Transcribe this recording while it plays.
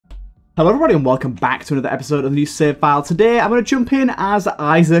Hello everybody and welcome back to another episode of the new save file. Today I'm going to jump in as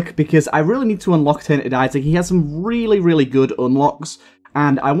Isaac because I really need to unlock Tainted Isaac. He has some really good unlocks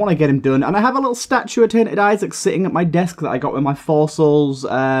and I want to get him done. And I have a little statue of Tainted Isaac sitting at my desk that I got with my Four Souls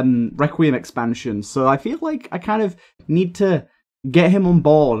Requiem expansion. So I feel like I kind of need to get him on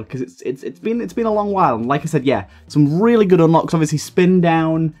board because it's been a long while. And like I said, yeah, some really good unlocks. Obviously Spin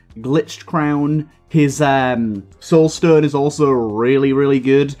Down, Glitched Crown, his Soul Stone is also really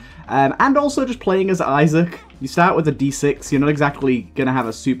good. And also just playing as Isaac. You start with a D6, you're not exactly going to have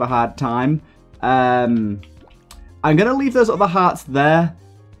a super hard time. I'm going to leave those other hearts there,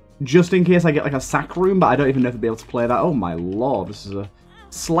 just in case I get like a sack room, but I don't even know if I'll be able to play that. Oh my lord, this is a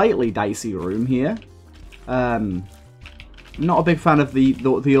slightly dicey room here. Not a big fan of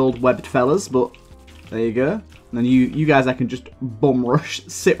the old webbed fellas, but there you go. And then you guys I can just bum rush,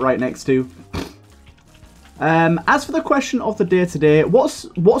 sit right next to. As for the question of the day today,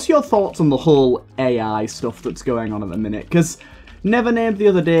 what's your thoughts on the whole AI stuff that's going on at the minute? Because Never Named the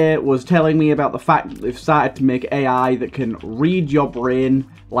other day was telling me about the fact that they've started to make AI that can read your brain.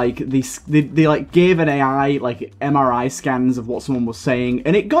 Like they like gave an AI like MRI scans of what someone was saying,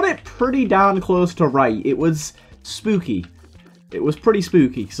 and it got it pretty darn close to right. It was spooky. It was pretty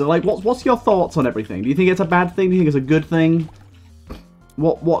spooky. So like, what's your thoughts on everything? Do you think it's a bad thing? Do you think it's a good thing?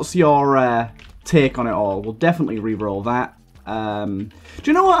 What's your take on it all? We'll definitely re-roll that. Do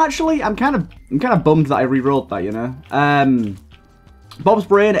you know what? Actually, I'm kind of bummed that I re-rolled that. You know, Bob's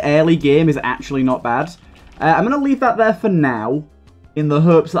Brain early game is actually not bad. I'm gonna leave that there for now, in the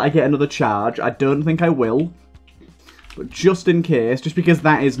hopes that I get another charge. I don't think I will, but just in case, just because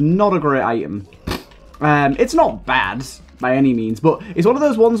that is not a great item. It's not bad by any means, but it's one of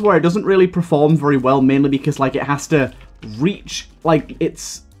those ones where it doesn't really perform very well, mainly because like it has to reach, like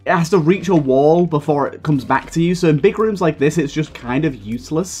it has to reach a wall before it comes back to you. So in big rooms like this, it's just kind of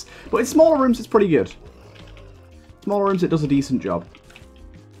useless. But in smaller rooms, it's pretty good. Smaller rooms, it does a decent job.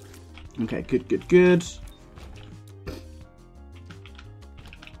 Okay, good.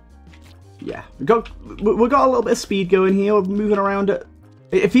 Yeah, we've got a little bit of speed going here. We're moving around it.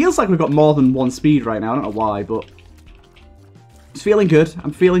 It feels like we've got more than one speed right now. I don't know why, but it's feeling good.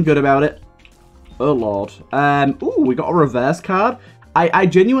 I'm feeling good about it. Oh lord. Ooh, we got a reverse card. I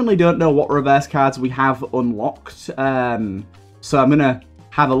genuinely don't know what reverse cards we have unlocked. So I'm gonna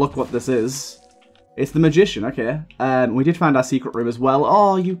have a look what this is. It's the Magician, okay. We did find our secret room as well.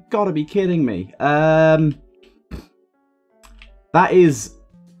 Oh, you gotta be kidding me. That is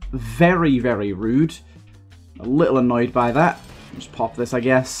very rude. A little annoyed by that. Just pop this, I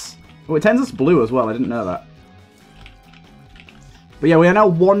guess. Oh, it turns us blue as well. I didn't know that. But yeah, we are now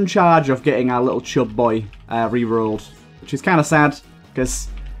one charge of getting our little chub boy re-rolled, which is kind of sad, because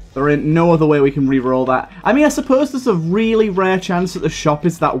there ain't no other way we can re-roll that. I mean, I suppose there's a really rare chance that the shop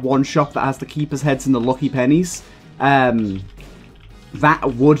is that one shop that has the keeper's heads and the lucky pennies.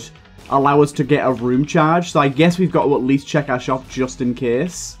 That would allow us to get a room charge, so I guess we've got to at least check our shop just in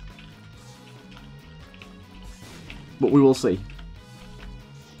case. But we will see.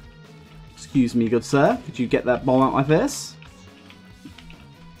 Excuse me, good sir. Could you get that bomb out my face?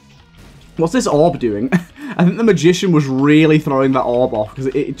 What's this orb doing? I think the Magician was really throwing that orb off because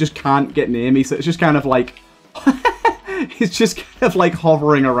it just can't get near me, so it's just kind of like... it's just kind of like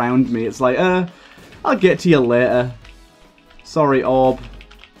hovering around me. It's like, I'll get to you later. Sorry, orb.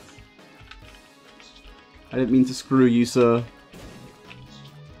 I didn't mean to screw you, sir.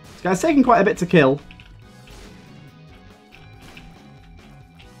 This guy's taking quite a bit to kill.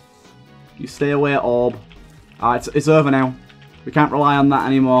 You stay away, orb. Alright, it's over now. We can't rely on that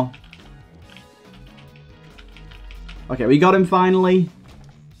anymore. Okay, we got him finally.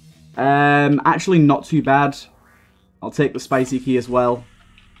 Actually not too bad. I'll take the spicy key as well.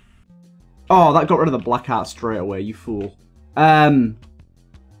 Oh, that got rid of the black heart straight away, you fool. Damn.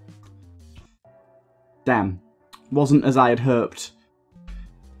 Wasn't as I had hoped.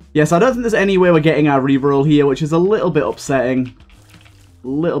 Yes, I don't think there's any way we're getting our reroll here, which is a little bit upsetting. A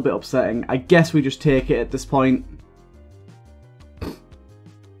little bit upsetting. I guess we just take it at this point.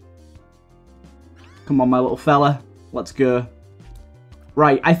 Come on, my little fella. Let's go.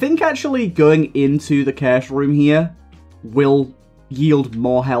 Right, I think actually going into the curse room here will yield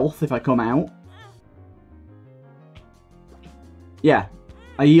more health if I come out. Yeah,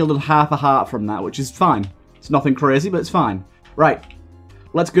 I yielded half a heart from that, which is fine. It's nothing crazy, but it's fine. Right,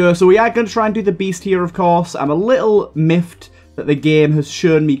 let's go. So we are going to try and do the beast here, of course. I'm a little miffed that the game has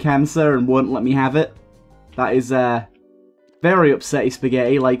shown me cancer and won't let me have it. That is very upsetty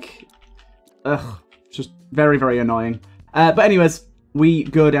spaghetti. Like, ugh, just very annoying. But anyways, we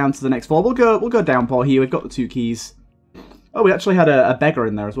go down to the next floor. We'll go downpour here. We've got the 2 keys. Oh, we actually had a beggar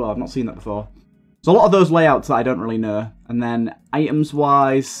in there as well. I've not seen that before. So a lot of those layouts that I don't really know. And then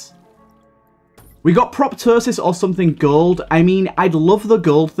items-wise, we got Proptosis or something gold. I mean, I'd love the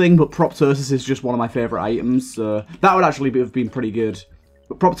gold thing, but Proptosis is just one of my favourite items. So that would actually have been pretty good.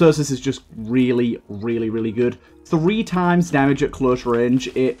 But Proptosis is just really, really, really good. 3 times damage at close range.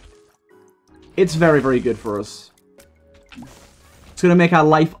 It's very, very good for us. It's going to make our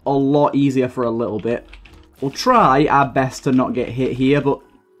life a lot easier for a little bit. We'll try our best to not get hit here, but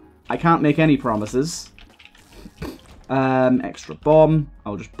I can't make any promises. Extra bomb.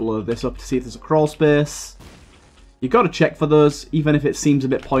 I'll just blow this up to see if there's a crawl space. You got to check for those, even if it seems a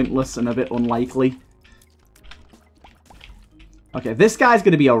bit pointless and a bit unlikely. Okay, this guy's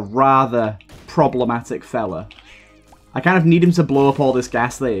going to be a rather problematic fella. I kind of need him to blow up all this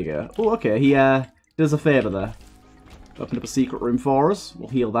gas. There you go. Oh, okay, he does a favour there. Opened up a secret room for us. We'll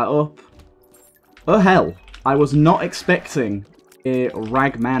heal that up. Oh, hell. I was not expecting a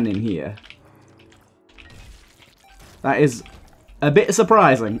ragman in here. That is a bit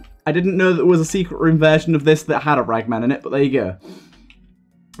surprising. I didn't know there was a secret room version of this that had a ragman in it, but there you go.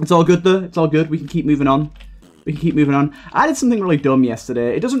 It's all good, though. It's all good. We can keep moving on. We can keep moving on. I did something really dumb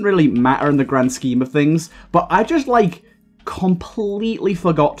yesterday. It doesn't really matter in the grand scheme of things, but I just, like, completely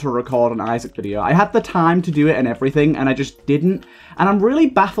forgot to record an Isaac video. I had the time to do it and everything, and I just didn't. And I'm really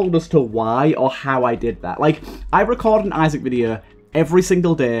baffled as to why or how I did that. Like, I record an Isaac video every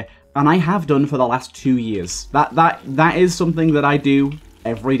single day, and I have done for the last 2 years. That is something that I do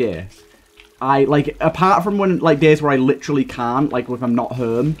every day. I, like, apart from when, like, days where I literally can't, like, if I'm not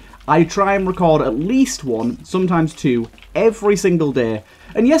home, I try and record at least 1, sometimes 2, every single day.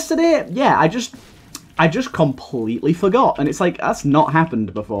 And yesterday, yeah, I just completely forgot. And it's like, that's not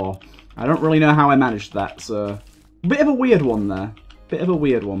happened before. I don't really know how I managed that, so... Bit of a weird one there. Bit of a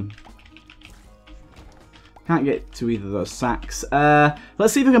weird one. Can't get to either of those sacks.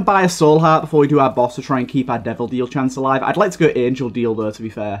 Let's see if we can buy a soul heart before we do our boss to try and keep our devil deal chance alive. I'd like to go angel deal, though, to be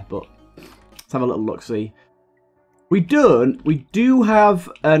fair, but... Let's have a little look-see. We do have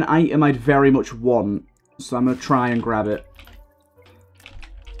an item I'd very much want, so I'm going to try and grab it.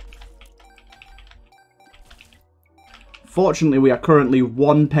 Fortunately, we are currently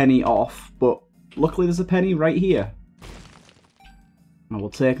 1 penny off, but luckily there's a penny right here. I will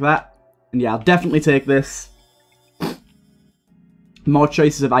take that. And yeah, I'll definitely take this. More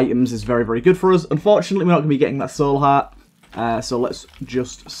choices of items is very, very good for us. Unfortunately, we're not going to be getting that soul heart. So let's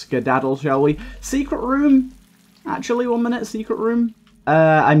just skedaddle, shall we? Secret room. Actually, 1 minute, secret room.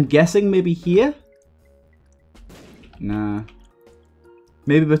 I'm guessing maybe here? Nah.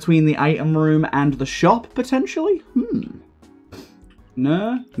 Maybe between the item room and the shop, potentially?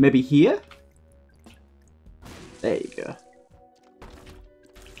 No? Maybe here? There you go.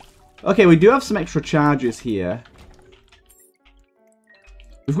 Okay, we do have some extra charges here.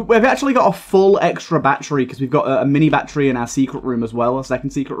 We've actually got a full extra battery, because we've got a mini battery in our secret room as well, a second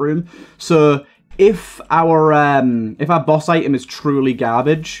secret room. So, if our boss item is truly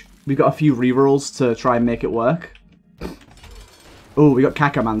garbage, we've got a few rerolls to try and make it work. Oh, we got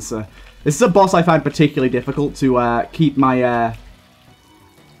Kakamancer. This is a boss I find particularly difficult to keep my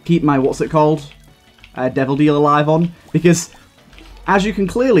what's it called? Devil Deal alive on. Because, as you can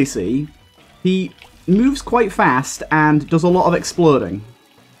clearly see, he moves quite fast and does a lot of exploding.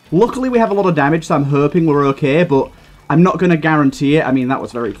 Luckily, we have a lot of damage, so I'm hoping we're okay, but I'm not going to guarantee it. I mean, that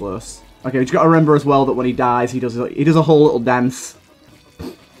was very close. Okay, we've got to remember as well that when he dies, he does a whole little dance.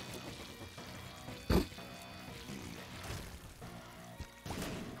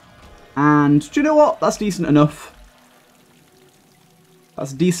 And, do you know what? That's decent enough.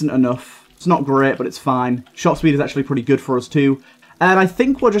 That's decent enough. It's not great, but it's fine. Shot speed is actually pretty good for us too. And I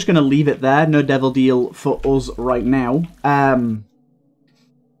think we're just going to leave it there. No devil deal for us right now. I'm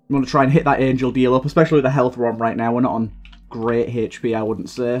going to try and hit that angel deal up, especially with the health we're on right now. We're not on great HP, I wouldn't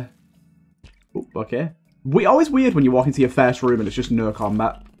say. Ooh, okay. Always weird when you walk into your first room and it's just no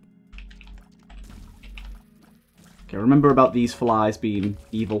combat. Okay, remember about these flies being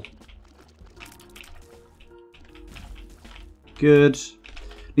evil. Good.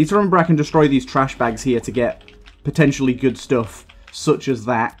 Need to remember I can destroy these trash bags here to get potentially good stuff, such as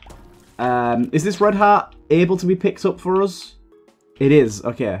that. Is this red heart able to be picked up for us? It is,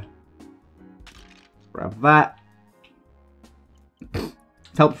 okay. Grab that.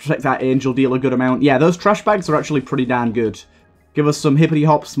 Help protect that angel deal a good amount. Yeah, those trash bags are actually pretty damn good. Give us some hippity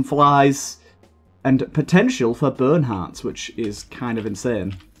hops, some flies, and potential for burn hearts, which is kind of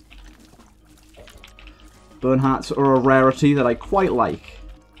insane. Burn hearts are a rarity that I quite like.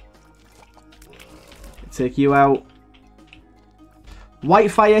 Take you out.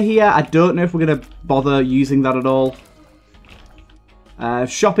 White fire here. I don't know if we're going to bother using that at all.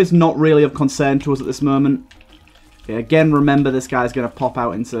 Shop is not really of concern to us at this moment. Okay, again, remember this guy's going to pop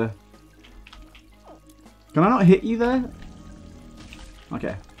out into... Can I not hit you there?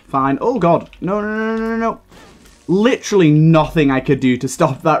 Okay, fine. Oh, God. No, no, no, no, no, no. Literally nothing I could do to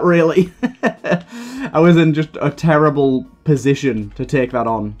stop that, really. I was in just a terrible position to take that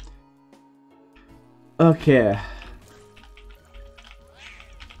on. Okay.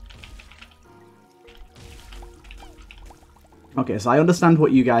 Okay, so I understand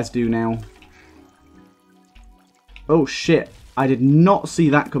what you guys do now. Oh, shit. I did not see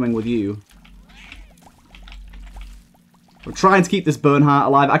that coming with you. We're trying to keep this Bernhardt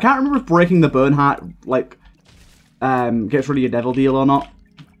alive. I can't remember if breaking the Bernhardt, like, gets rid of your devil deal or not.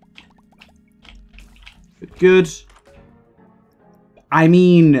 Good. I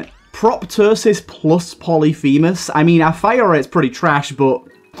mean, Proptersis plus Polyphemus. I mean, our fire rate's pretty trash, but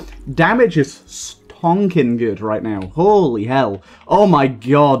damage is stonking good right now. Holy hell. Oh my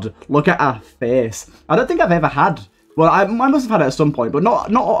god. Look at our face. I don't think I've ever had... Well, I must have had it at some point, but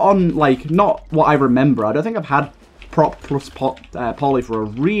not on, like, not what I remember. I don't think I've had Prop plus Poly for a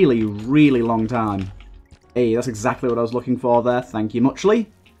really, really long time. Hey, that's exactly what I was looking for there. Thank you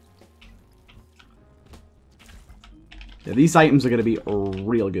muchly. Yeah, these items are going to be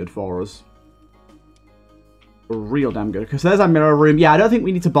real good for us. Real damn good. Because there's our mirror room. Yeah, I don't think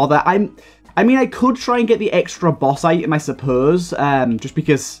we need to bother. I mean, I could try and get the extra boss item, I suppose. Just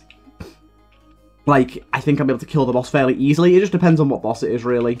because, like, I think I'll be able to kill the boss fairly easily. It just depends on what boss it is,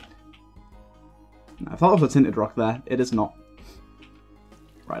 really. I thought it was a tinted rock there. It is not.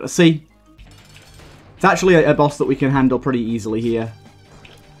 Right, let's see. It's actually a boss that we can handle pretty easily here.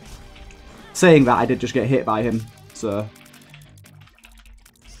 Saying that, I did just get hit by him. So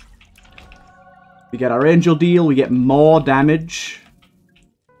we get our angel deal, we get more damage.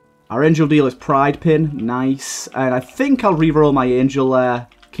 Our angel deal is pride pin, nice. And I think I'll reroll my angel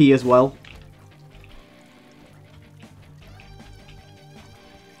key as well.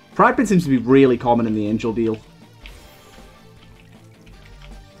 Pride pin seems to be really common in the angel deal.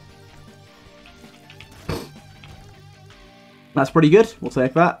 That's pretty good, we'll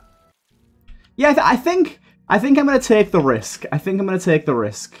take that. Yeah, I think I'm going to take the risk. I think I'm going to take the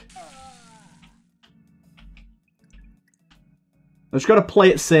risk. I've just got to play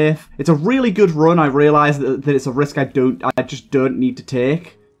it safe. It's a really good run. I realise that it's a risk I just don't need to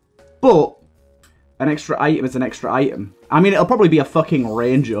take. But an extra item is an extra item. I mean, it'll probably be a fucking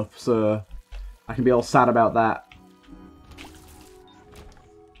range up, so I can be all sad about that.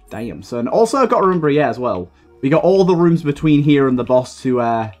 Damn, son. Also, I've got to remember, yeah, as well. We got all the rooms between here and the boss to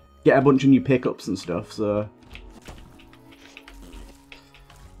get a bunch of new pickups and stuff, so...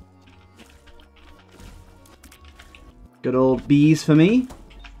 Good old bees for me.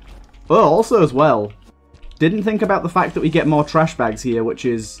 Oh, also as well, didn't think about the fact that we get more trash bags here, which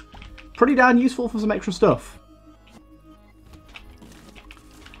is pretty darn useful for some extra stuff.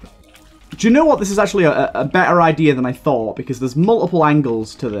 Do you know what? This is actually a better idea than I thought, because there's multiple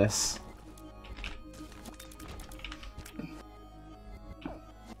angles to this.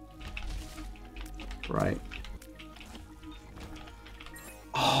 Right.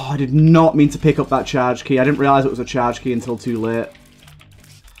 Oh, I did not mean to pick up that charge key. I didn't realise it was a charge key until too late.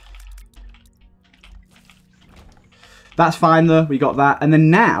 That's fine though, we got that. And then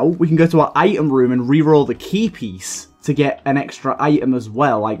now, we can go to our item room and re-roll the key piece to get an extra item as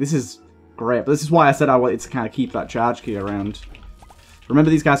well. Like, this is great. But this is why I said I wanted to kind of keep that charge key around.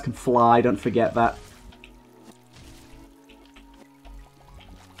 Remember, these guys can fly, don't forget that.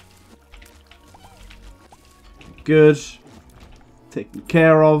 Good. Taken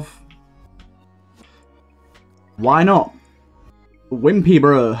care of. Why not? Wimpy,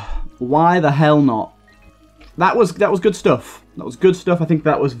 bro. Why the hell not? That was good stuff. That was good stuff. I think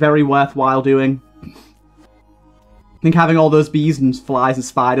that was very worthwhile doing. I think having all those bees and flies and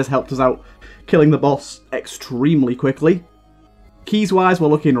spiders helped us out killing the boss extremely quickly. Keys-wise, we're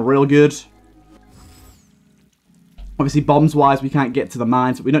looking real good. Obviously, bombs-wise, we can't get to the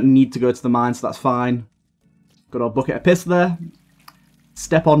mines, but we don't need to go to the mines, so that's fine. Got our bucket of piss there.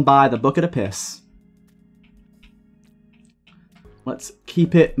 Step on by the bucket of piss. Let's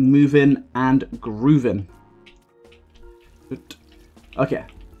keep it moving and grooving. Okay.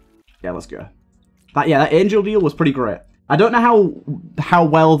 Yeah, let's go. That angel deal was pretty great. I don't know how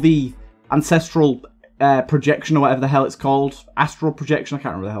well the ancestral projection or whatever the hell it's called, astral projection. I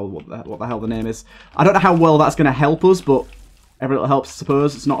can't remember what the hell the name is. I don't know how well that's going to help us, but every little helps, I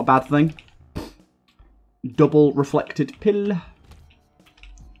suppose. It's not a bad thing. Double reflected pill.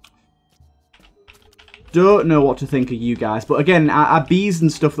 Don't know what to think of you guys, but again, our bees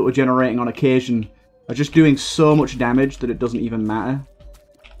and stuff that we're generating on occasion are just doing so much damage that it doesn't even matter.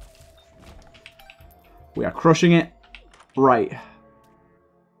 We are crushing it. Right.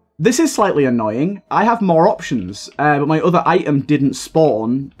 This is slightly annoying. I have more options, but my other item didn't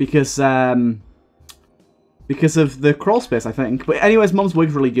spawn because of the crawl space, I think. But anyways, Mom's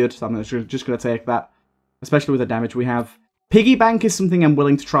Wig's really good, so I'm just going to take that, especially with the damage we have. Piggy Bank is something I'm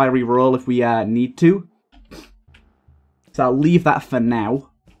willing to try reroll if we need to. So I'll leave that for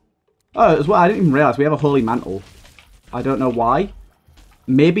now. Oh, as well, I didn't even realise we have a Holy Mantle. I don't know why.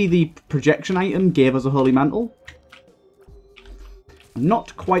 Maybe the projection item gave us a Holy Mantle? I'm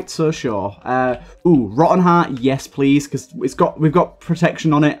not quite so sure. Ooh, Rotten Heart, yes please, because we've got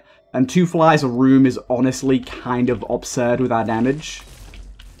protection on it, and 2 flies a room is honestly kind of absurd with our damage.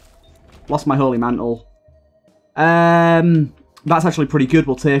 Lost my Holy Mantle. That's actually pretty good,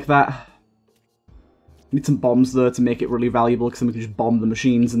 we'll take that. Need some bombs though to make it really valuable, because then we can just bomb the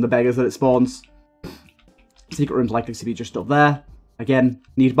machines and the beggars that it spawns. Secret room's likely to be just up there. Again,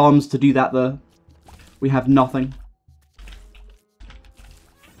 need bombs to do that though. We have nothing.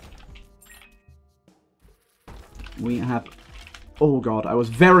 We have... Oh god, I was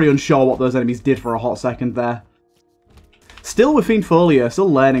very unsure what those enemies did for a hot second there. Still with Fiend Folio,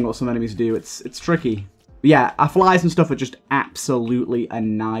 still learning what some enemies do. It's tricky. But yeah, our flies and stuff are just absolutely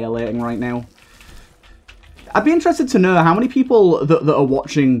annihilating right now. I'd be interested to know how many people that are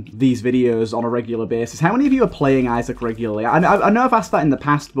watching these videos on a regular basis, how many of you are playing Isaac regularly? I know I've asked that in the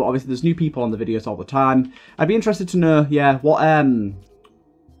past, but obviously there's new people on the videos all the time. I'd be interested to know, yeah,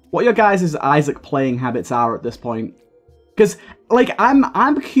 what your guys' Isaac playing habits are at this point. Because, like,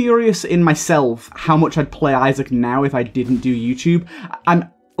 I'm curious in myself how much I'd play Isaac now if I didn't do YouTube.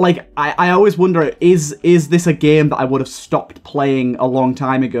 I always wonder, is this a game that I would have stopped playing a long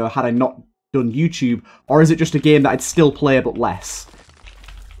time ago had I not done YouTube? Or is it just a game that I'd still play but less?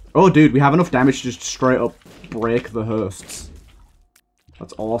 Oh, dude, we have enough damage to just straight up break the hosts.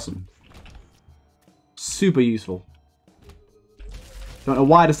 That's awesome. Super useful. Don't know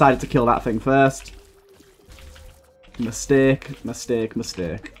why I decided to kill that thing first. Mistake, mistake,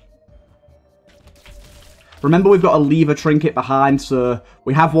 mistake. Remember, we've got to leave a trinket behind, so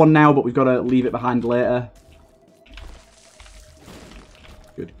we have one now, but we've got to leave it behind later.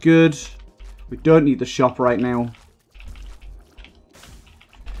 Good, good. We don't need the shop right now.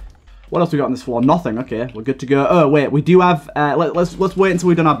 What else we got on this floor? Nothing. Okay, we're good to go. Oh, wait, we do have... let's wait until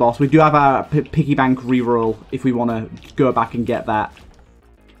we've done our boss. We do have our Piggy Bank reroll if we want to go back and get that.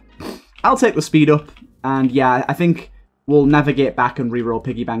 I'll take the speed up. And yeah, I think we'll navigate back and reroll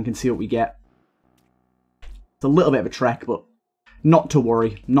Piggy Bank and see what we get. It's a little bit of a trek, but not to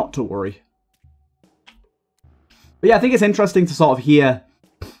worry. Not to worry. But yeah, I think it's interesting to sort of hear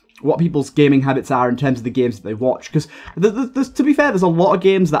what people's gaming habits are in terms of the games that they watch. Because, to be fair, there's a lot of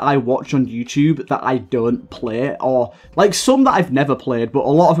games that I watch on YouTube that I don't play. Or, like, some that I've never played, but a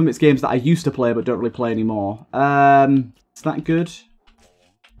lot of them it's games that I used to play but don't really play anymore. Is that good?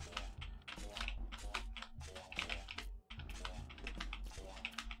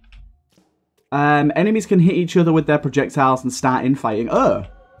 Enemies can hit each other with their projectiles and start infighting. Oh!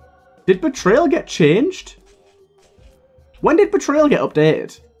 Did Betrayal get changed? When did Betrayal get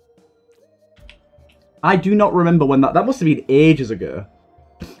updated? I do not remember when that... That must have been ages ago.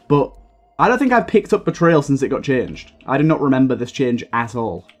 But I don't think I've picked up Betrayal since it got changed. I do not remember this change at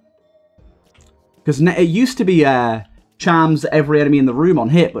all. Because it used to be charms every enemy in the room on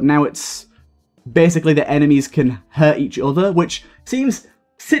hit, but now it's basically the enemies can hurt each other, which seems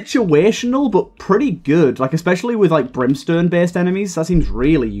situational, but pretty good. Like, especially with, like, brimstone-based enemies. That seems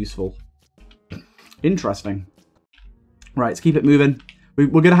really useful. Interesting. Right, let's keep it moving. We're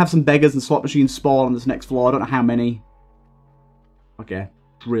going to have some beggars and slot machines spawn on this next floor. I don't know how many. Okay,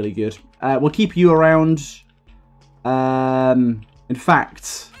 really good. We'll keep you around. In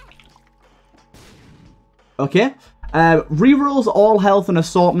fact... Okay. Rerolls all health and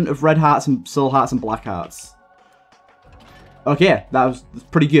assortment of red hearts and soul hearts and black hearts. Okay, that's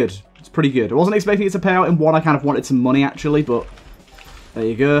pretty good. It's pretty good. I wasn't expecting it to pay out in one. I kind of wanted some money, actually, but there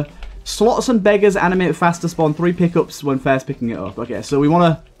you go. Slots and beggars animate faster, spawn 3 pickups when first picking it up. Okay, so we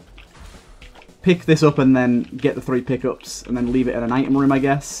want to pick this up and then get the 3 pickups and then leave it in an item room, I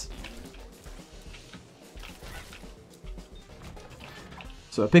guess.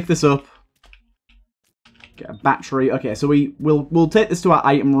 So pick this up. Get a battery. Okay, so we'll take this to our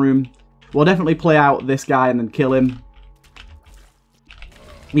item room. We'll definitely play out this guy and then kill him.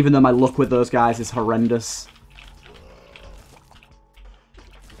 Even though my luck with those guys is horrendous.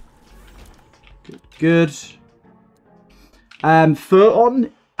 Good.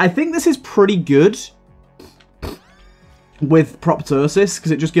 Photon. I think this is pretty good with Proptosis,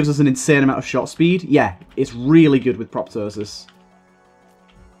 because it just gives us an insane amount of shot speed. Yeah, it's really good with Proptosis.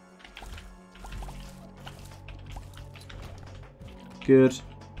 good.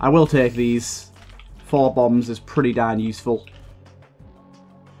 I will take these. 4 bombs is pretty darn useful.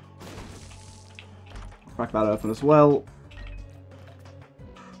 Crack that open as well.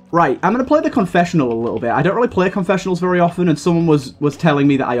 Right, I'm going to play the confessional a little bit. I don't really play confessionals very often, and someone was telling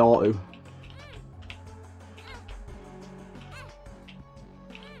me that I ought to.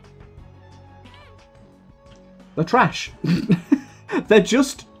 They're trash. They're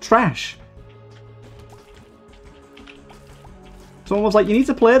just trash. Someone was like, you need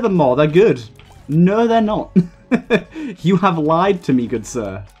to play them more. They're good. No, they're not. You have lied to me, good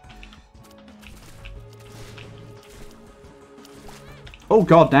sir. Oh,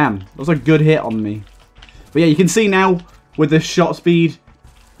 god damn. That was a good hit on me. But yeah, you can see now, with this shot speed,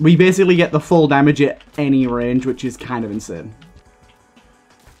 we basically get the full damage at any range, which is kind of insane.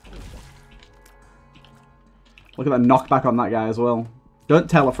 Look at that knockback on that guy as well. Don't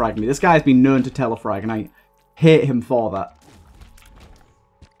telefrag me. This guy's been known to telefrag, and I hate him for that.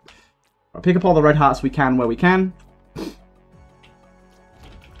 I'll pick up all the red hearts we can where we can.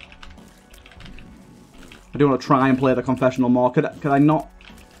 I do want to try and play the confessional more. Could I not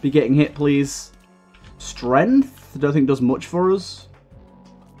be getting hit, please? Strength? I don't think does much for us.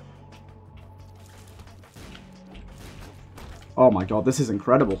 Oh my god, this is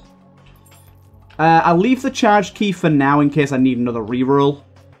incredible. I'll leave the charge key for now in case I need another reroll.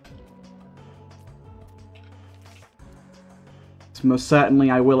 Most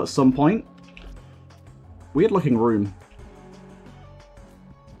certainly I will at some point. Weird looking room.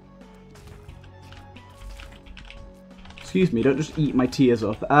 Excuse me, don't just eat my tears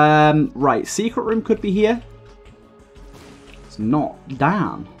up. Right, secret room could be here. It's not.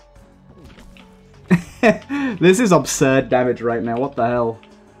 Damn. This is absurd damage right now, what the hell?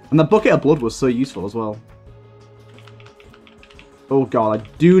 And the bucket of blood was so useful as well. Oh god, I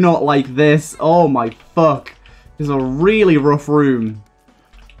do not like this. Oh my fuck. This is a really rough room.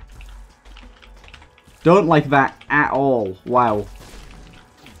 Don't like that at all. Wow.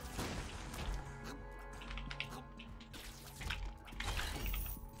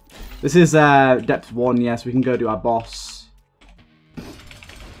 This is depth 1, yes, we can go to our boss.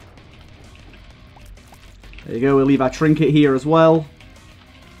 There you go, we'll leave our trinket here as well.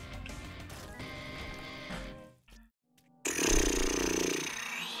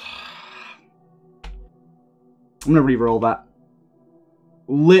 I'm going to re-roll that.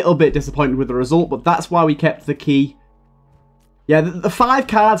 Little bit disappointed with the result, but that's why we kept the key. Yeah, the 5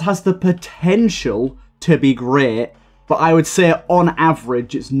 cards has the potential to be great, but I would say on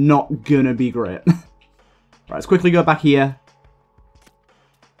average it's not going to be great. Right, let's quickly go back here.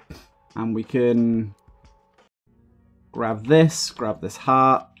 And we can grab this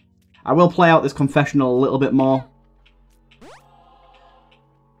heart. I will play out this confessional a little bit more.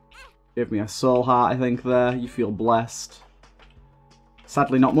 Give me a soul heart, I think, there. You feel blessed.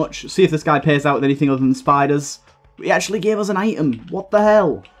 Sadly, not much. See if this guy pays out with anything other than spiders. He actually gave us an item. What the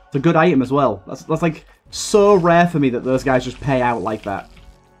hell? It's a good item as well. That's like so rare for me that those guys just pay out like that.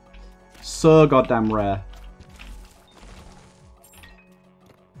 So goddamn rare.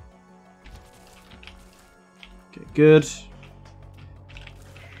 Okay, good.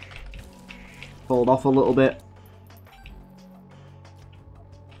 Hold off a little bit.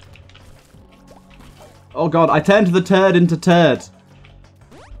 Oh god, I turned the turd into turd.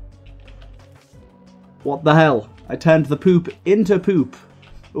 What the hell? I turned the poop into poop.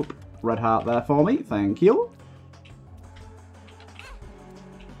 Oop, red heart there for me, thank you.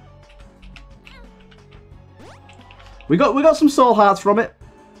 We got some soul hearts from it.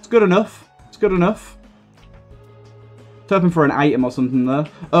 It's good enough. It's good enough. Hoping for an item or something there.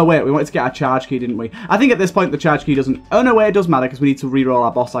 Oh wait, we wanted to get our charge key, didn't we? I think at this point the charge key doesn't... Oh no, wait, it does matter because we need to reroll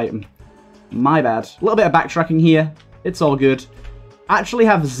our boss item. My bad. A little bit of backtracking here. It's all good. Actually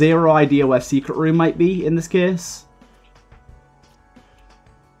have zero idea where secret room might be in this case.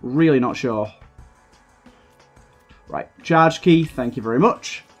 Really not sure. Right, charge key, thank you very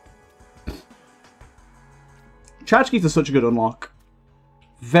much. Charge keys are such a good unlock.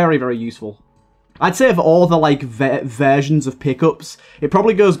 Very, very useful. I'd say of all the like versions of pickups, it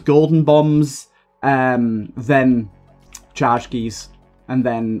probably goes golden bombs, then charge keys, and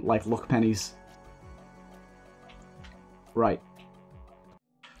then like luck pennies. Right.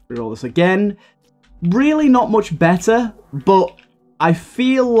 Reroll this again. Really not much better, but I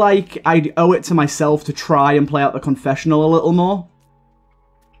feel like I'd owe it to myself to try and play out the confessional a little more.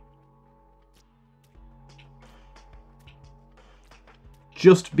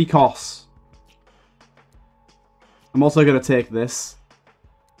 Just because. I'm also going to take this.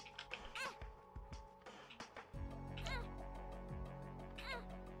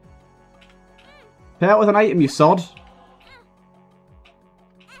 Pay out with an item, you sod.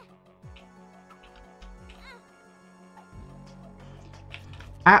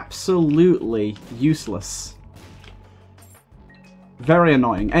 absolutely useless. Very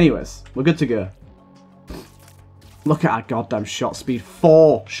annoying. Anyways, we're good to go. Look at our goddamn shot speed.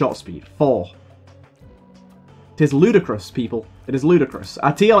 4 shot speed. 4. It is ludicrous, people. It is ludicrous.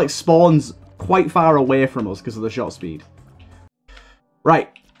 Our TL spawns quite far away from us because of the shot speed.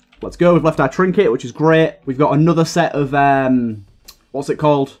 Right. Let's go. We've left our trinket, which is great. We've got another set of, what's it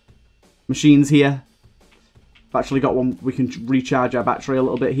called? Machines here. I've actually got one. We can recharge our battery a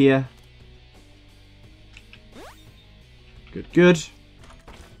little bit here. Good, good.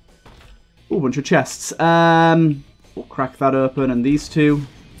 Ooh, bunch of chests. We'll crack that open, and these two.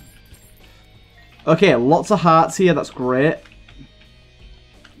 Okay, lots of hearts here. That's great.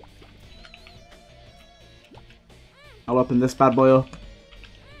 I'll open this bad boy up.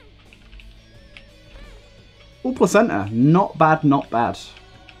 Ooh, placenta. Not bad, not bad.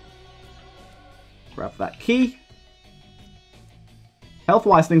 Grab that key.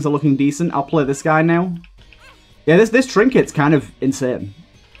 Health-wise, things are looking decent. I'll play this guy now. Yeah, this trinket's kind of insane.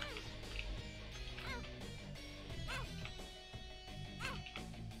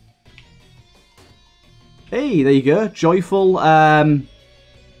 Hey, there you go. Joyful,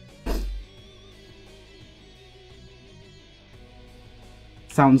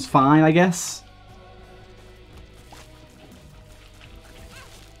 sounds fine, I guess.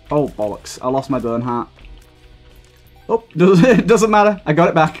 Oh, bollocks. I lost my burn heart. Oh, it doesn't matter. I got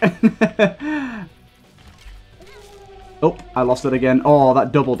it back. Oh, I lost it again. Oh,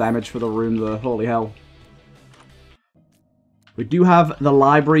 that double damage for the room, though. Holy hell. We do have the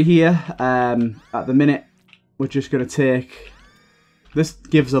library here. At the minute, we're just going to take... This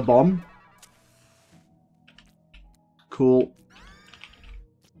gives a bomb. Cool.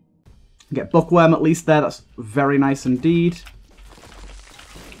 Get bookworm at least there. That's very nice indeed.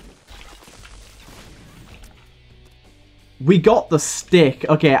 We got the stick.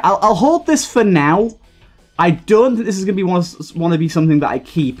 Okay, I'll hold this for now. I don't think this is going to be want to be something that I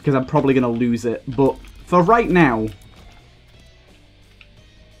keep because I'm probably going to lose it. But for right now,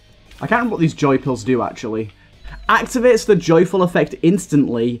 I can't remember what these joy pills do actually. Activates the joyful effect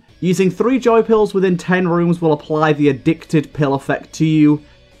instantly. Using 3 joy pills within 10 rooms will apply the addicted pill effect to you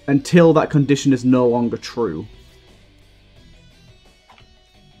until that condition is no longer true.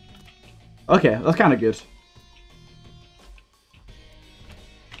 Okay, that's kind of good.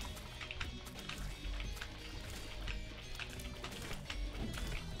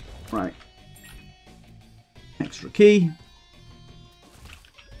 Right. Extra key.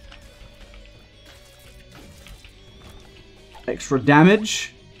 Extra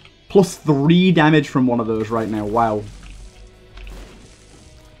damage. Plus 3 damage from one of those right now. Wow.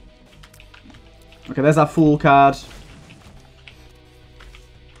 Okay, there's our Fool card.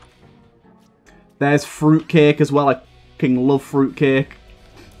 There's Fruitcake as well. I fucking love Fruitcake.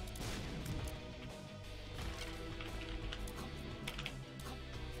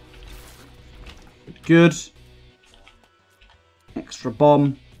 Good. Extra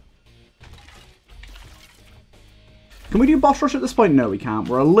bomb. Can we do boss rush at this point? No, we can't.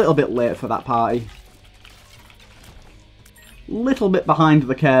 We're a little bit late for that party. Little bit behind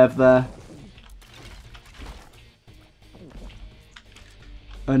the curve there.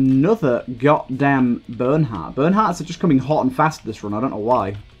 Another goddamn Bernhardt. Bernhardts are just coming hot and fast this run. I don't know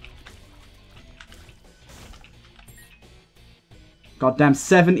why. Goddamn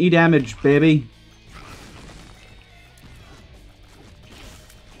 70 damage, baby.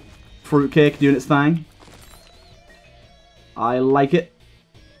 Fruitcake doing its thing. I like it.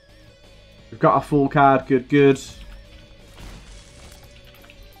 We've got a full card. Good, good.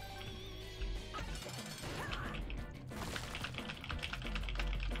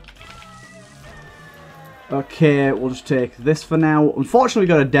 Okay, we'll just take this for now. Unfortunately, we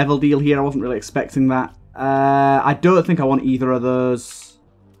got a devil deal here. I wasn't really expecting that. I don't think I want either of those.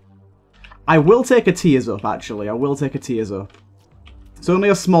 I will take a tears up, actually. I will take a tears up. It's only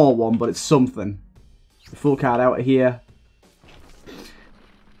a small one, but it's something. The full card out of here.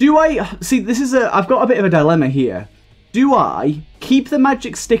 Do I... See, this is a... I've got a bit of a dilemma here. Do I keep the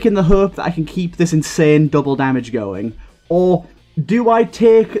magic stick in the hope that I can keep this insane double damage going? Or do I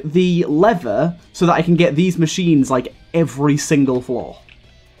take the lever so that I can get these machines, like, every single floor?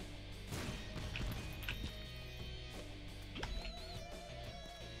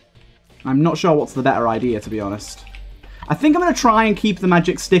 I'm not sure what's the better idea, to be honest. I think I'm going to try and keep the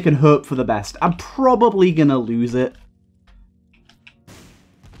magic stick and hope for the best. I'm probably going to lose it.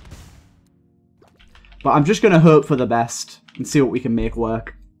 But I'm just going to hope for the best and see what we can make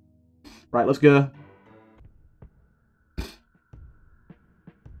work. Right, let's go.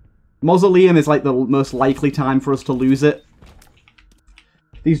 Mausoleum is like the most likely time for us to lose it.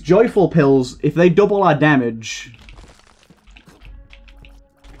 These joyful pills, if they double our damage,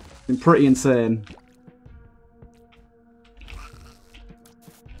 it's pretty insane.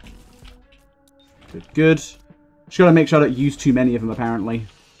 Good, good. Just gotta make sure I don't use too many of them, apparently.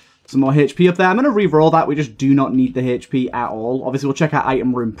 Some more HP up there. I'm gonna re-roll that. We just do not need the HP at all. Obviously, we'll check our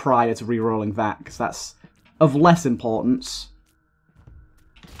item room prior to re-rolling that, because that's of less importance.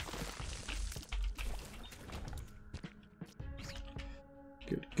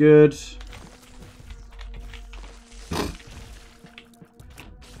 Good, good.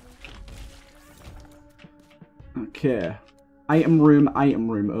 Okay. Item room,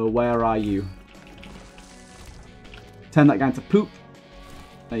 item room. Oh, where are you? Turn that guy into poop.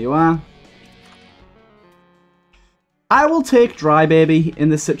 There you are. I will take Dry Baby in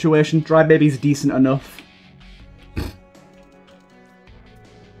this situation. Dry Baby's decent enough.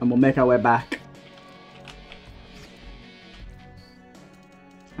 And we'll make our way back.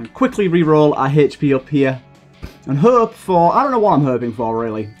 And quickly re-roll our HP up here. And hope for... I don't know what I'm hoping for,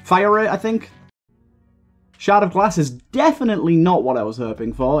 really. Fire rate, I think. Shard of Glass is definitely not what I was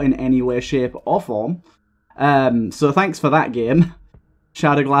hoping for in any way, shape, or form. So thanks for that game.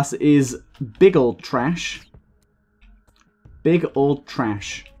 Shard of Glass is big old trash. Big old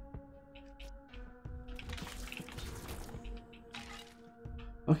trash.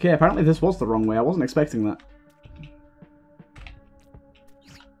 Okay, apparently this was the wrong way. I wasn't expecting that.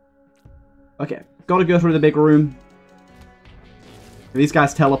 Okay, gotta go through the big room. These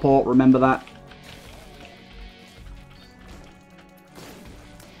guys teleport, remember that.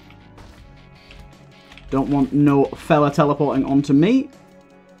 Don't want no fella teleporting onto me.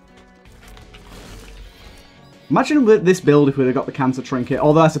 Imagine with this build if we'd have got the cancer trinket.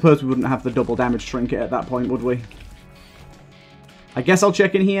 Although I suppose we wouldn't have the double damage trinket at that point, would we? I guess I'll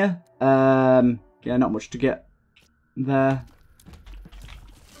check in here. Yeah, not much to get there.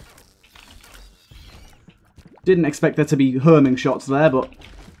 Didn't expect there to be homing shots there, but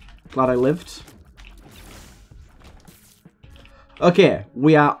glad I lived. Okay,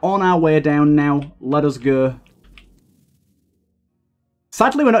 we are on our way down now. Let us go.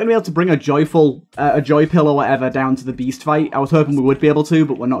 Sadly, we're not going to be able to bring a joy pill or whatever down to the beast fight. I was hoping we would be able to,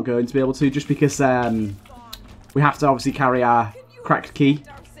 but we're not going to be able to, just because we have to obviously carry our cracked key.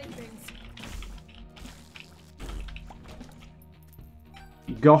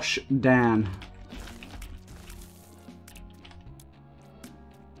 Gosh darn.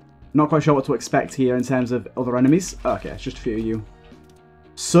 Not quite sure what to expect here in terms of other enemies. Okay, it's just a few of you.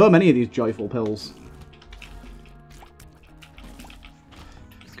 So many of these joyful pills.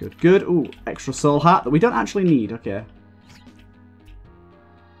 Good, good. Ooh, extra soul heart that we don't actually need. Okay.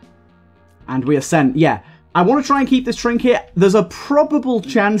 And we ascend. Yeah, I want to try and keep this trinket. There's a probable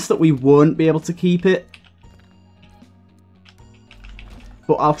chance that we won't be able to keep it.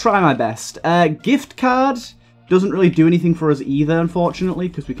 But I'll try my best. Gift card doesn't really do anything for us either, unfortunately,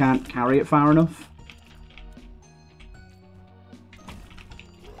 because we can't carry it far enough.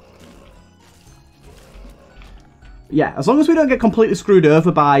 Yeah, as long as we don't get completely screwed over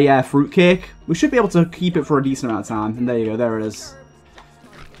by fruitcake, we should be able to keep it for a decent amount of time. And there you go, there it is.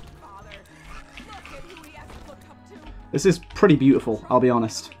 This is pretty beautiful, I'll be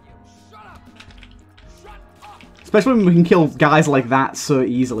honest. Especially when we can kill guys like that so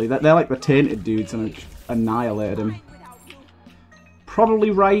easily. They're like the tainted dudes, and I annihilated him.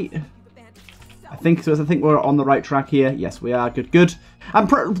 Probably right. I think we're on the right track here. Yes, we are. Good, good.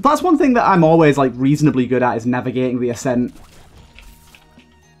 That's one thing that I'm always like reasonably good at, is navigating the ascent.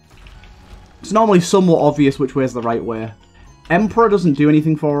 It's normally somewhat obvious which way is the right way. Emperor doesn't do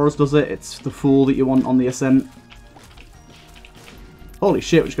anything for us, does it? It's the fool that you want on the ascent. Holy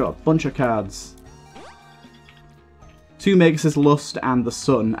shit, we just got a bunch of cards. 2 Megas' Lust and the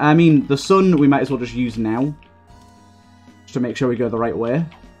Sun. I mean, the Sun we might as well just use now. Just to make sure we go the right way.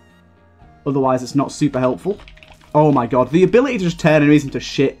 Otherwise, it's not super helpful. Oh my god, the ability to just turn enemies into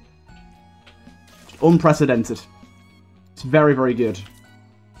shit. It's unprecedented. It's very, very good.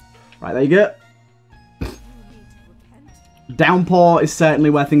 Right, there you go. Downpour is certainly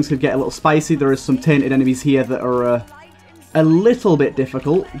where things could get a little spicy. There is some tainted enemies here that are a little bit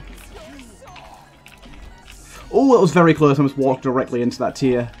difficult. Oh, that was very close. I almost walked directly into that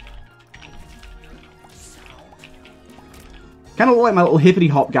tier. Kind of looked like my little hippity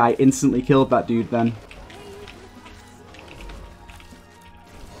hop guy instantly killed that dude then.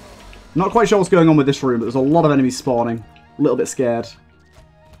 Not quite sure what's going on with this room, but there's a lot of enemies spawning. A little bit scared.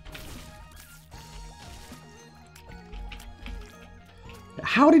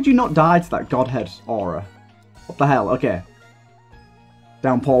 How did you not die to that Godhead aura? What the hell? Okay.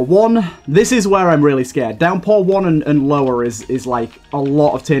 Downpour 1. This is where I'm really scared. Downpour 1 and lower is like a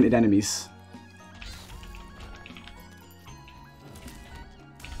lot of tainted enemies.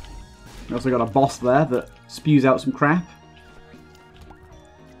 We also got a boss there that spews out some crap.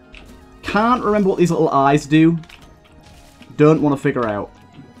 Can't remember what these little eyes do. Don't want to figure out.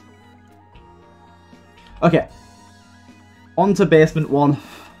 Okay. On to basement 1.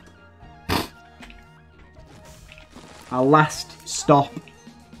 Our last stop.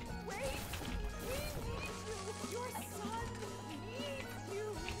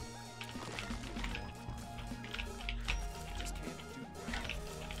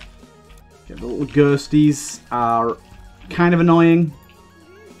 Okay, the little ghosties are kind of annoying.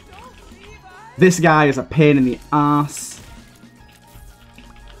 This guy is a pain in the ass.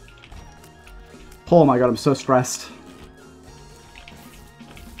 Oh my god, I'm so stressed.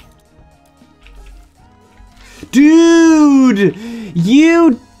 Dude!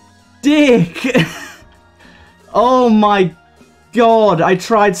 You dick! Oh my god, I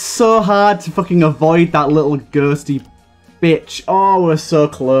tried so hard to fucking avoid that little ghosty bitch. Oh, we're so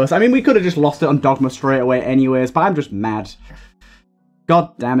close. I mean, we could have just lost it on Dogma straight away anyways, but I'm just mad.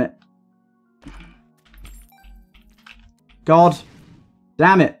 God damn it. God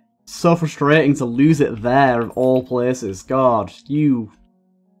damn it. So frustrating to lose it there of all places. God, you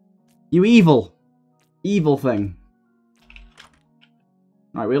evil. Evil thing.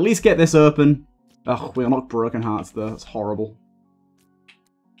 Alright, we at least get this open. Ugh, we unlock Broken Hearts though. That's horrible.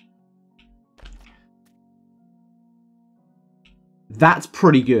 That's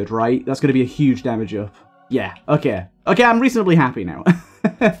pretty good, right? That's going to be a huge damage up. Yeah, okay. Okay, I'm reasonably happy now.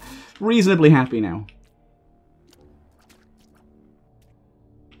 Reasonably happy now.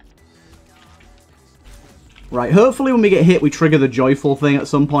 Right, hopefully when we get hit we trigger the joyful thing at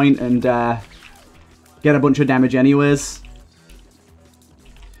some point and get a bunch of damage anyways.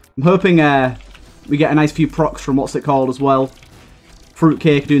 I'm hoping we get a nice few procs from what's it called as well.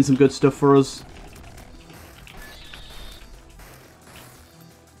 Fruitcake doing some good stuff for us.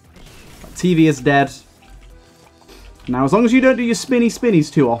 TV is dead. Now, as long as you don't do your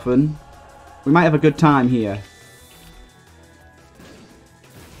spinnies too often, we might have a good time here.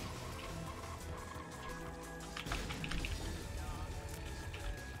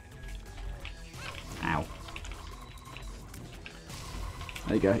 Ow.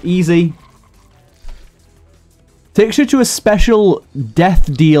 There you go. Easy. Takes you to a special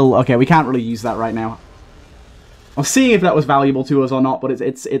death deal. Okay, we can't really use that right now. I was seeing if that was valuable to us or not, but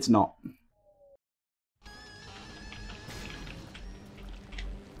it's not.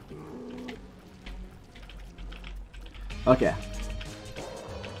 Okay.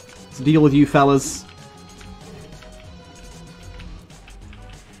 Let's deal with you fellas.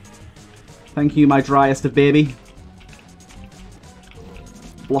 Thank you, my driest of baby.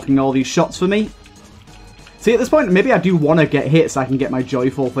 Blocking all these shots for me. See, at this point, maybe I do want to get hit so I can get my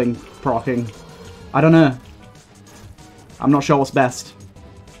joyful thing proccing. I don't know. I'm not sure what's best.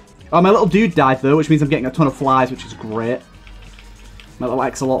 Oh, my little dude died, though, which means I'm getting a ton of flies, which is great. My little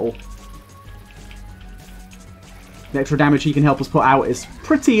axolotl. The extra damage he can help us put out is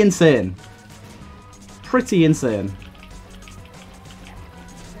pretty insane. Pretty insane.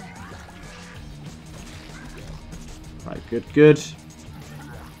 Right, good, good.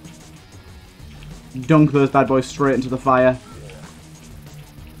 Dunk those bad boys straight into the fire.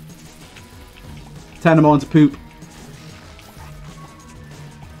 Turn them all into poop.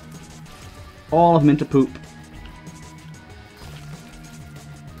 All of them into poop.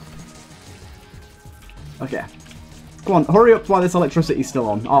 Okay. Come on, hurry up while this electricity's still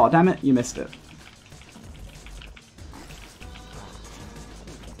on. Oh, damn it, you missed it.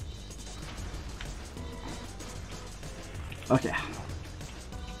 Okay.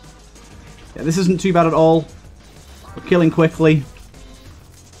 Yeah, this isn't too bad at all. We're killing quickly.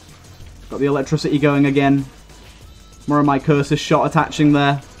 Got the electricity going again. More of my curses shot attaching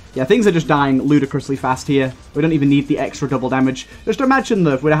there. Yeah, things are just dying ludicrously fast here. We don't even need the extra double damage. Just imagine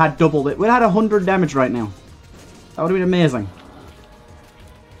though, if we'd have had double it, we'd have had 100 damage right now. That would have been amazing.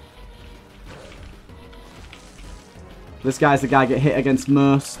 This guy's the guy I get hit against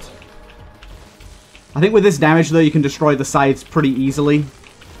most. I think with this damage though, you can destroy the sides pretty easily.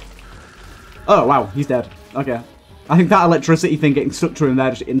 Oh wow, he's dead. Okay. I think that electricity thing getting stuck to him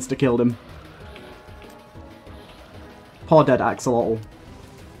there just insta-killed him. Poor dead axolotl.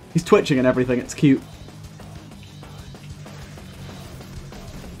 He's twitching and everything, it's cute.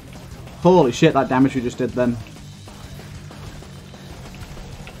 Holy shit, that damage we just did then.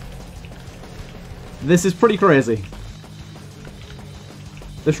 This is pretty crazy.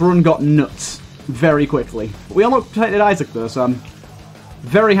 This run got nuts very quickly. We unlocked Protected Isaac though, so I'm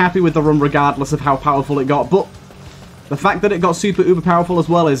Very happy with the run regardless of how powerful it got, but the fact that it got super uber powerful as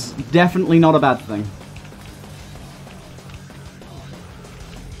well is definitely not a bad thing.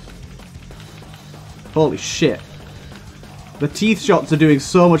 Holy shit. The teeth shots are doing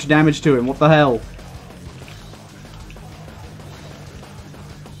so much damage to him, what the hell?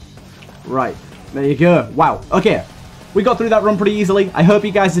 Right, there you go. Wow, okay. We got through that run pretty easily. I hope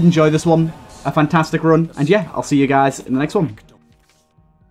you guys did enjoy this one. A fantastic run. And yeah, I'll see you guys in the next one.